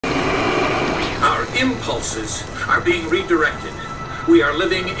impulses are being redirected. We are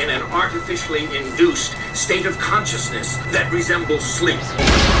living in an artificially induced state of consciousness that resembles sleep.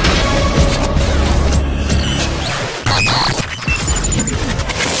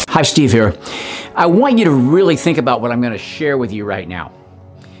 Hi, Steve here. I want you to really think about what I'm going to share with you right now.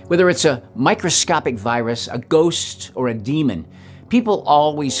 Whether it's a microscopic virus, a ghost, or a demon, people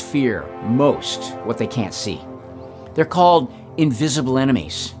always fear most what they can't see. They're called invisible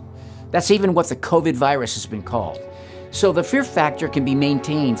enemies. That's even what the COVID virus has been called. So the fear factor can be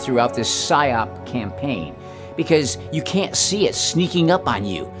maintained throughout this PSYOP campaign because you can't see it sneaking up on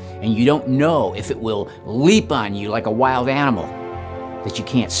you, and you don't know if it will leap on you like a wild animal that you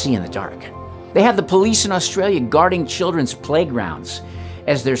can't see in the dark. They have the police in Australia guarding children's playgrounds,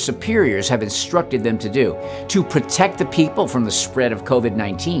 as their superiors have instructed them to do, to protect the people from the spread of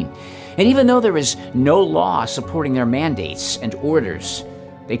COVID-19. And even though there is no law supporting their mandates and orders,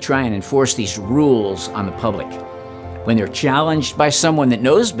 they try and enforce these rules on the public. When they're challenged by someone that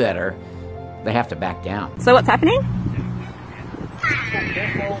knows better, they have to back down. So what's happening?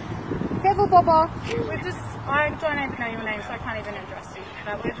 Careful, Bobo. I don't even know your name, so I can't even address you.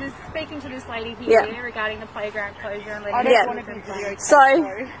 But we're just speaking to this lady here regarding the playground closure and letting I don't want to be videotaped. So,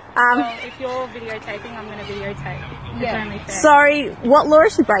 well, if you're videotaping, I'm going to videotape. It's only fair. Sorry, what law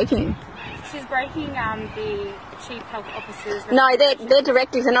is she breaking? She's breaking the chief health officer's... No, they're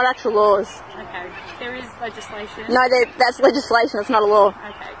directives, they're not actual laws. Okay. There is legislation. No, that's legislation, it's not a law.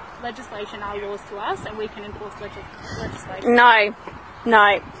 Okay. Legislation are laws to us, and we can enforce legislation. No.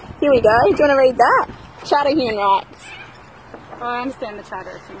 Here we go. Do you want to read that? Charter of Human Rights. I understand the Charter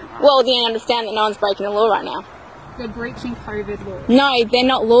of Human Rights. Well, do you understand that no one's breaking the law right now? They're breaching COVID laws. No, they're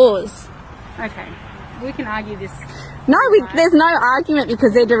not laws. Okay. We can argue this. No, there's no argument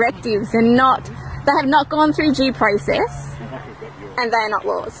because they're directives. They have not gone through due process, and they are not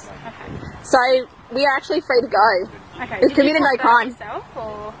laws. Okay. So we are actually free to go. Okay. We've committed no crime. Yourself,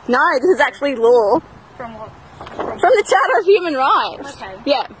 or No, this is actually law. from what? From the Charter of Human Rights. Okay.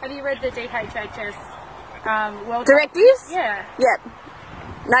 Yeah. Have you read the DHHS World Directives? Yeah. Yep.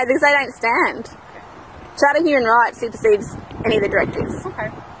 No, because they don't stand. Charter of Human Rights supersedes any of the directives. Okay.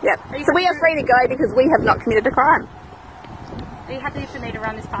 Yep. So we are free to go because we have not committed a crime. Are you happy for me to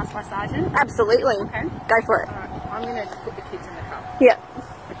run this past my sergeant? Absolutely. Okay. Go for it. Alright. I'm going to put the kids in the car. Yep.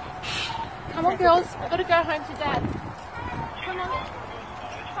 Come on, girls. I've got to go home to Dad. Come on.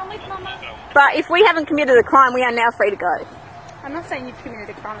 Come with Mama. But if we haven't committed a crime, we are now free to go. I'm not saying you've committed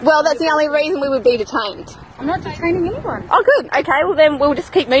a crime. Well, that's the only reason we would be detained. I'm not detaining anyone. Oh, good. Okay, well then we'll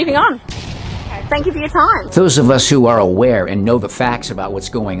just keep moving on. Thank you for your time. Those of us who are aware and know the facts about what's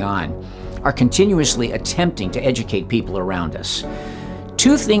going on are continuously attempting to educate people around us.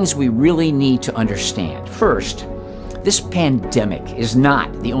 Two things we really need to understand. First, this pandemic is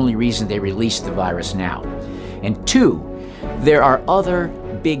not the only reason they released the virus now. And two, there are other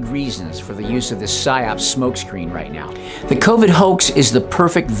big reasons for the use of this PSYOP smokescreen right now. The COVID hoax is the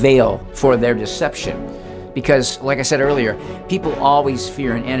perfect veil for their deception because, like I said earlier, people always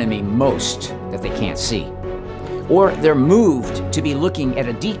fear an enemy most that they can't see. Or they're moved to be looking at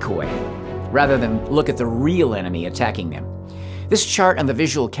a decoy rather than look at the real enemy attacking them. This chart on the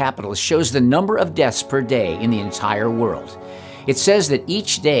visual capital shows the number of deaths per day in the entire world. It says that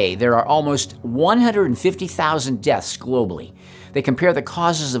each day there are almost 150,000 deaths globally. They compare the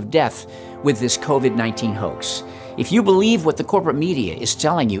causes of death with this COVID-19 hoax. If you believe what the corporate media is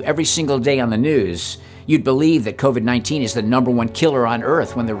telling you every single day on the news, you'd believe that COVID-19 is the #1 killer on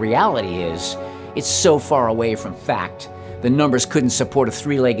Earth, when the reality is, it's so far away from fact, the numbers couldn't support a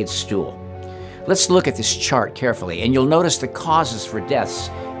three-legged stool. Let's look at this chart carefully, and you'll notice the causes for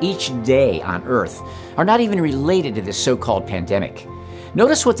deaths each day on Earth are not even related to this so-called pandemic.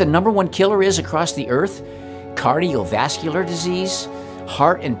 Notice what the #1 killer is across the Earth. Cardiovascular disease,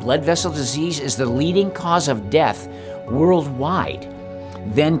 heart and blood vessel disease is the leading cause of death worldwide.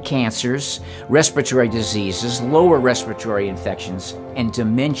 Then cancers, respiratory diseases, lower respiratory infections, and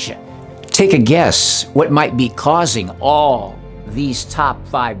dementia. Take a guess what might be causing all these top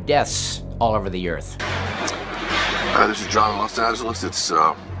 5 deaths all over the Earth. This is John in Los Angeles. It's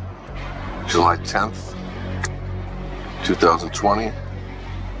July 10th, 2020.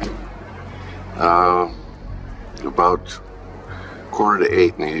 About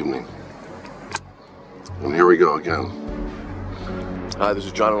 7:45 in the evening. And here we go again. Hi, this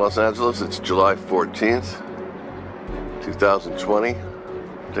is John in Los Angeles. It's July 14th, 2020.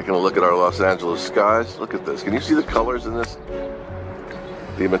 Taking a look at our Los Angeles skies. Look at this. Can you see the colors in this?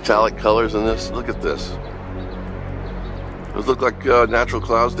 The metallic colors in this? Look at this. Those look like natural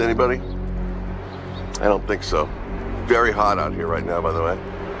clouds to anybody? I don't think so. Very hot out here right now, by the way.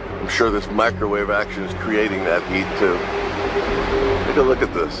 I'm sure this microwave action is creating that heat too. Take a look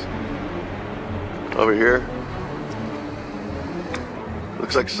at this. Over here,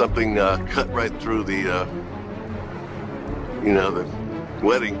 looks like something cut right through the, you know, the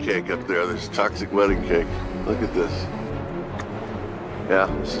wedding cake up there. This toxic wedding cake. Look at this. Yeah,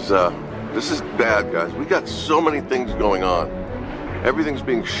 this is bad, guys. We got so many things going on. Everything's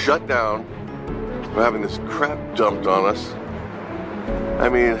being shut down. We're having this crap dumped on us. I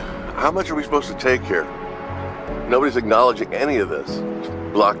mean, how much are we supposed to take here? Nobody's acknowledging any of this.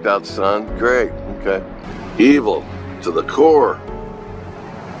 Blocked out sun. Great. Okay. Evil to the core.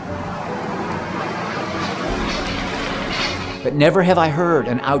 But never have I heard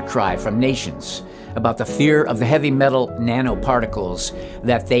an outcry from nations about the fear of the heavy metal nanoparticles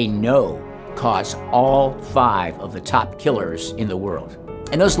that they know cause all 5 of the top killers in the world.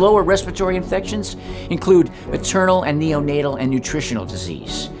 And those lower respiratory infections include maternal and neonatal and nutritional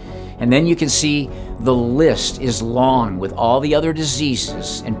disease. And then you can see the list is long with all the other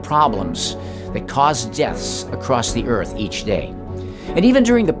diseases and problems that cause deaths across the earth each day. And even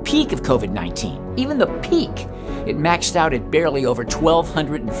during the peak of COVID-19, even the peak, it maxed out at barely over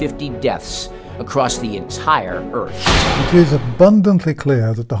 1,250 deaths across the entire earth. It is abundantly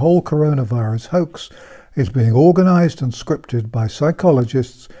clear that the whole coronavirus hoax is being organized and scripted by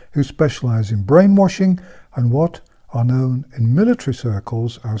psychologists who specialize in brainwashing and what are known in military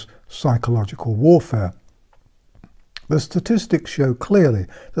circles as psychological warfare. The statistics show clearly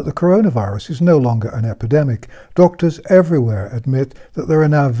that the coronavirus is no longer an epidemic. Doctors everywhere admit that there are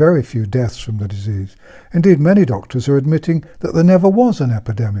now very few deaths from the disease. Indeed, many doctors are admitting that there never was an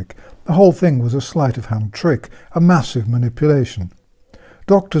epidemic. The whole thing was a sleight of hand trick, a massive manipulation.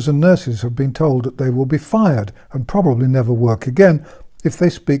 Doctors and nurses have been told that they will be fired and probably never work again if they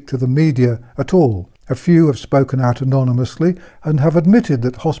speak to the media at all. A few have spoken out anonymously and have admitted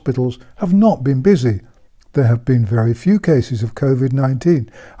that hospitals have not been busy. There have been very few cases of COVID-19.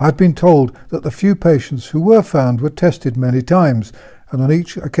 I've been told that the few patients who were found were tested many times, and on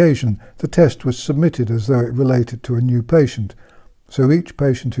each occasion the test was submitted as though it related to a new patient. So each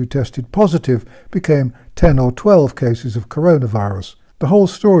patient who tested positive became 10 or 12 cases of coronavirus. The whole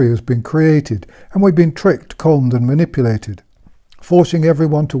story has been created, and we've been tricked, conned and manipulated. Forcing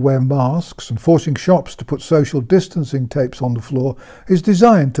everyone to wear masks and forcing shops to put social distancing tapes on the floor is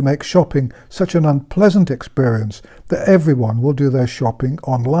designed to make shopping such an unpleasant experience that everyone will do their shopping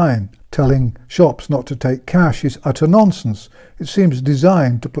online. Telling shops not to take cash is utter nonsense. It seems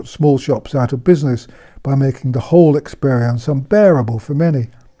designed to put small shops out of business by making the whole experience unbearable for many.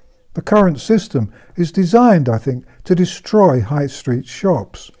 The current system is designed, I think, to destroy high street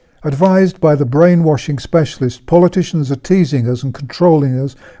shops. Advised by the brainwashing specialists, politicians are teasing us and controlling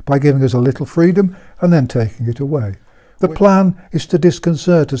us by giving us a little freedom and then taking it away. The plan is to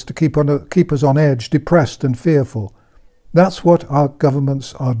disconcert us, to keep us on edge, depressed and fearful. That's what our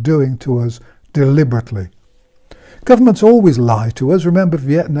governments are doing to us deliberately. Governments always lie to us. Remember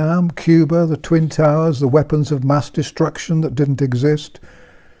Vietnam, Cuba, the Twin Towers, the weapons of mass destruction that didn't exist.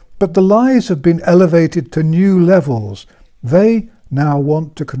 But the lies have been elevated to new levels. They now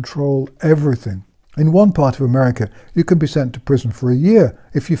want to control everything. In one part of America, you can be sent to prison for a year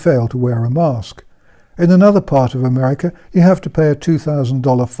if you fail to wear a mask. In another part of America, you have to pay a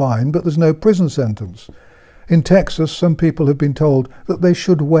 $2,000 fine, but there's no prison sentence. In Texas, some people have been told that they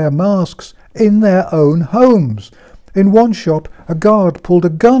should wear masks in their own homes. In one shop, a guard pulled a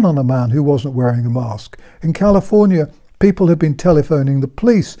gun on a man who wasn't wearing a mask. In California, people have been telephoning the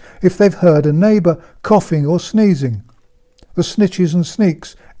police if they've heard a neighbour coughing or sneezing. The snitches and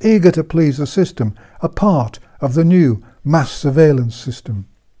sneaks, eager to please the system, are part of the new mass surveillance system.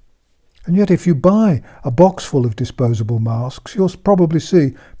 And yet if you buy a box full of disposable masks, you'll probably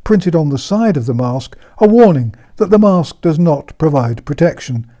see printed on the side of the mask a warning that the mask does not provide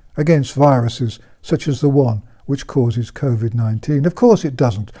protection against viruses such as the one which causes COVID-19. Of course it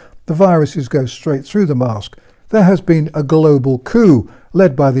doesn't. The viruses go straight through the mask. There has been a global coup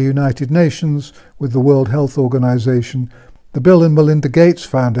led by the United Nations with the World Health Organization, the Bill and Melinda Gates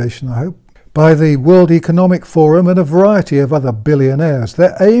Foundation, I hope, by the World Economic Forum and a variety of other billionaires.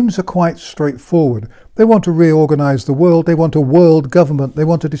 Their aims are quite straightforward. They want to reorganize the world, they want a world government, they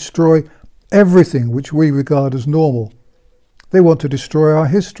want to destroy everything which we regard as normal. They want to destroy our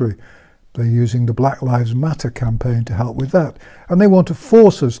history. They're using the Black Lives Matter campaign to help with that. And they want to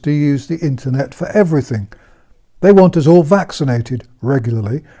force us to use the internet for everything. They want us all vaccinated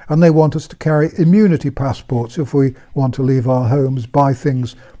regularly, and they want us to carry immunity passports if we want to leave our homes, buy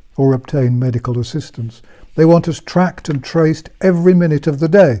things, or obtain medical assistance. They want us tracked and traced every minute of the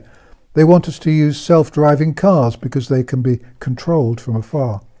day. They want us to use self-driving cars because they can be controlled from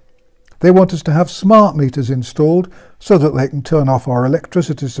afar. They want us to have smart meters installed so that they can turn off our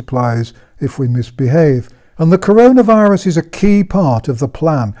electricity supplies if we misbehave. And the coronavirus is a key part of the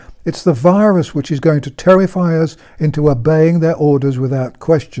plan. It's the virus which is going to terrify us into obeying their orders without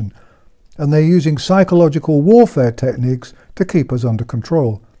question. And they're using psychological warfare techniques to keep us under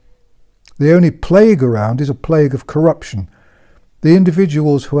control. The only plague around is a plague of corruption. The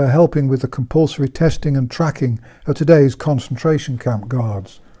individuals who are helping with the compulsory testing and tracking are today's concentration camp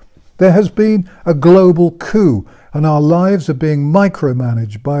guards. There has been a global coup, and our lives are being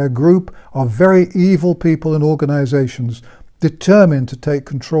micromanaged by a group of very evil people and organizations determined to take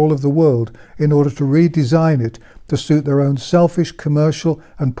control of the world in order to redesign it to suit their own selfish commercial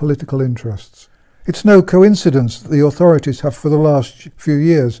and political interests. It's no coincidence that the authorities have for the last few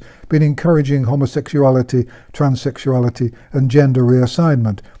years been encouraging homosexuality, transsexuality and gender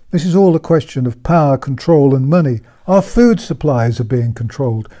reassignment. This is all a question of power, control and money. Our food supplies are being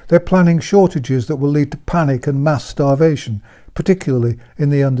controlled. They're planning shortages that will lead to panic and mass starvation, particularly in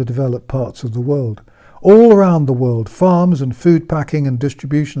the underdeveloped parts of the world. All around the world, farms and food packing and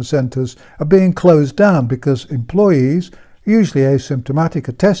distribution centres are being closed down because employees, usually asymptomatic,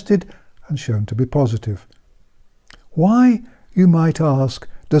 are tested and shown to be positive. Why, you might ask,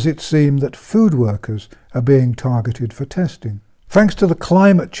 does it seem that food workers are being targeted for testing? Thanks to the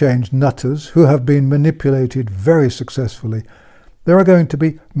climate change nutters who have been manipulated very successfully, there are going to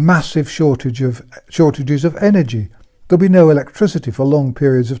be massive shortages of energy. There'll be no electricity for long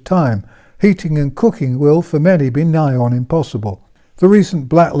periods of time. Heating and cooking will, for many, be nigh on impossible. The recent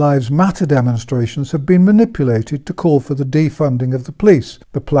Black Lives Matter demonstrations have been manipulated to call for the defunding of the police.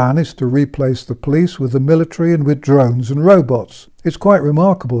 The plan is to replace the police with the military and with drones and robots. It's quite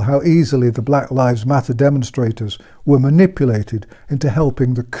remarkable how easily the Black Lives Matter demonstrators were manipulated into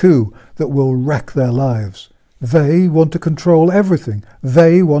helping the coup that will wreck their lives. They want to control everything.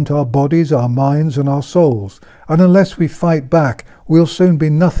 They want our bodies, our minds and our souls. And unless we fight back, we'll soon be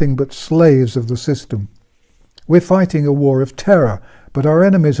nothing but slaves of the system. We're fighting a war of terror, but our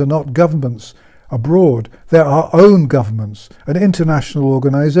enemies are not governments abroad. They're our own governments and international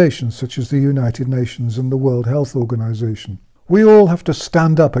organizations such as the United Nations and the World Health Organization. We all have to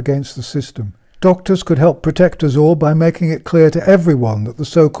stand up against the system. Doctors could help protect us all by making it clear to everyone that the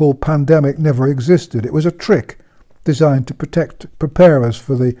so-called pandemic never existed. It was a trick designed to prepare us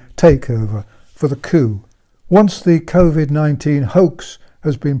for the takeover, for the coup. Once the COVID-19 hoax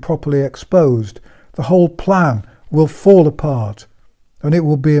has been properly exposed, the whole plan will fall apart, and it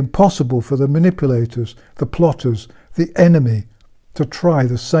will be impossible for the manipulators, the plotters, the enemy to try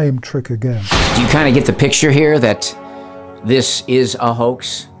the same trick again. Do you kind of get the picture here that this is a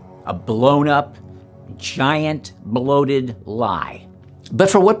hoax? A blown up, giant, bloated lie. But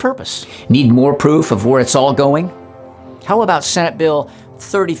for what purpose? Need more proof of where it's all going? How about Senate Bill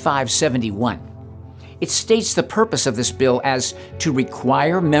 3571? It states the purpose of this bill as to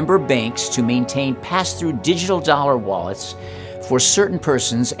require member banks to maintain pass-through digital dollar wallets for certain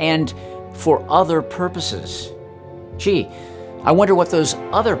persons and for other purposes. Gee, I wonder what those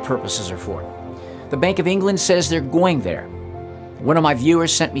other purposes are for. The Bank of England says they're going there. One of my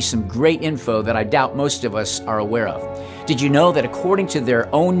viewers sent me some great info that I doubt most of us are aware of. Did you know that according to their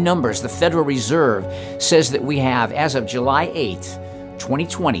own numbers, the Federal Reserve says that we have, as of July 8th,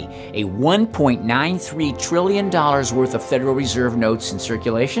 2020, a $1.93 trillion worth of Federal Reserve notes in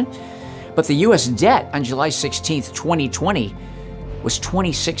circulation? But the U.S. debt on July 16th, 2020 was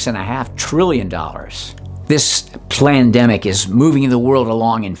 $26.5 trillion. This pandemic is moving the world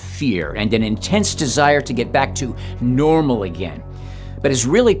along in fear and an intense desire to get back to normal again, but is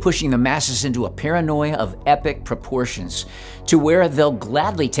really pushing the masses into a paranoia of epic proportions to where they'll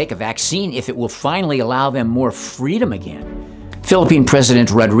gladly take a vaccine if it will finally allow them more freedom again. Philippine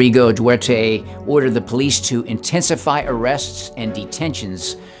President Rodrigo Duterte ordered the police to intensify arrests and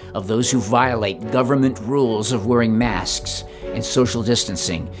detentions of those who violate government rules of wearing masks and social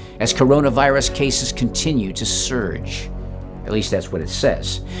distancing as coronavirus cases continue to surge. At least that's what it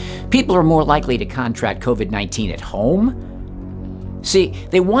says. People are more likely to contract COVID-19 at home. See,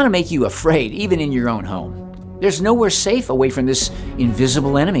 they want to make you afraid even in your own home. There's nowhere safe away from this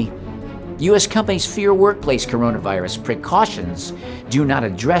invisible enemy. U.S. companies fear workplace coronavirus. Precautions do not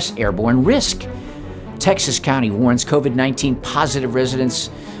address airborne risk. Texas County warns COVID-19 positive residents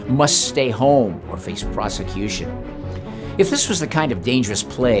must stay home or face prosecution. If this was the kind of dangerous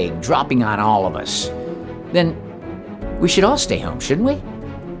plague dropping on all of us, then we should all stay home, shouldn't we?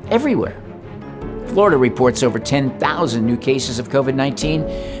 Everywhere. Florida reports over 10,000 new cases of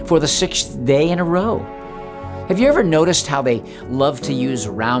COVID-19 for the 6th day in a row. Have you ever noticed how they love to use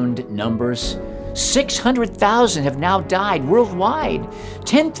round numbers? 600,000 have now died worldwide.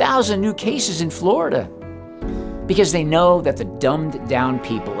 10,000 new cases in Florida. Because they know that the dumbed down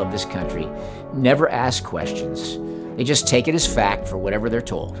people of this country never ask questions. They just take it as fact for whatever they're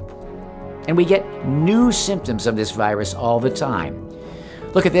told. And we get new symptoms of this virus all the time.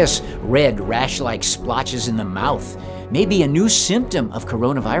 Look at this, red rash-like splotches in the mouth. Maybe a new symptom of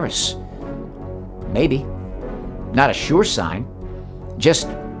coronavirus. Maybe. Not a sure sign. Just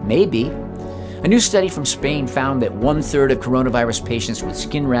maybe. A new study from Spain found that 1/3 of coronavirus patients with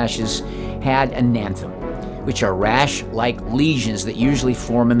skin rashes had ananthem, which are rash-like lesions that usually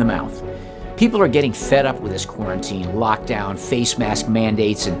form in the mouth. People are getting fed up with this quarantine, lockdown, face mask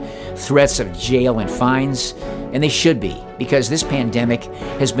mandates, and threats of jail and fines. And they should be, because this pandemic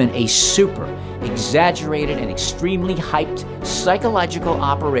has been a super exaggerated and extremely hyped psychological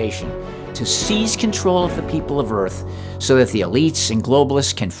operation to seize control of the people of Earth so that the elites and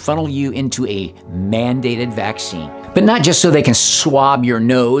globalists can funnel you into a mandated vaccine. But not just so they can swab your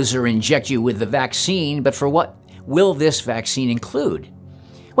nose or inject you with the vaccine, but for what will this vaccine include?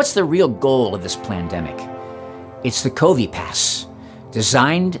 What's the real goal of this pandemic? It's the COVID Pass,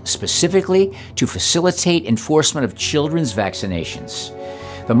 designed specifically to facilitate enforcement of children's vaccinations.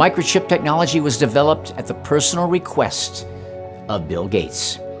 The microchip technology was developed at the personal request of Bill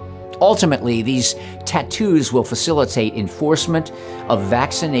Gates. Ultimately, these tattoos will facilitate enforcement of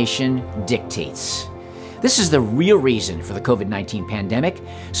vaccination dictates. This is the real reason for the COVID-19 pandemic,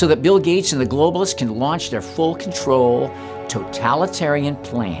 so that Bill Gates and the globalists can launch their full control, totalitarian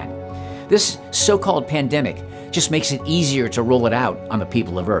plan. This so-called pandemic just makes it easier to roll it out on the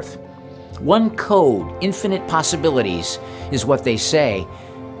people of Earth. One code, infinite possibilities, is what they say,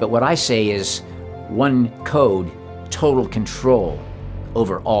 but what I say is one code, total control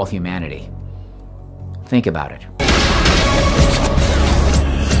over all humanity. Think about it.